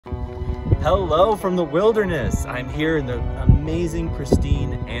Hello from the wilderness. I'm here in the amazing,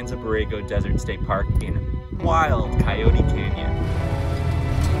 pristine Anza Borrego Desert State Park in wild Coyote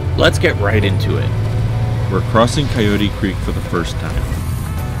Canyon. Let's get right into it. We're crossing Coyote Creek for the first time,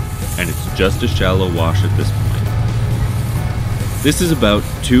 and it's just a shallow wash at this point. This is about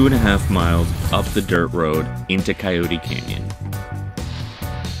 2.5 miles up the dirt road into Coyote Canyon.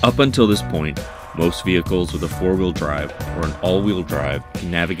 Up until this point, most vehicles with a 4-wheel drive or an all-wheel drive can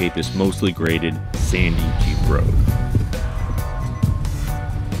navigate this mostly graded, sandy, deep road.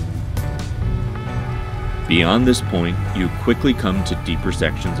 Beyond this point, you quickly come to deeper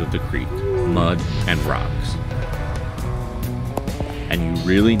sections of the creek, mud and rocks. And you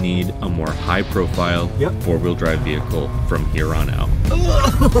really need a more high-profile 4-wheel drive vehicle from here on out.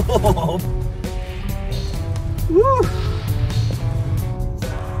 Woo!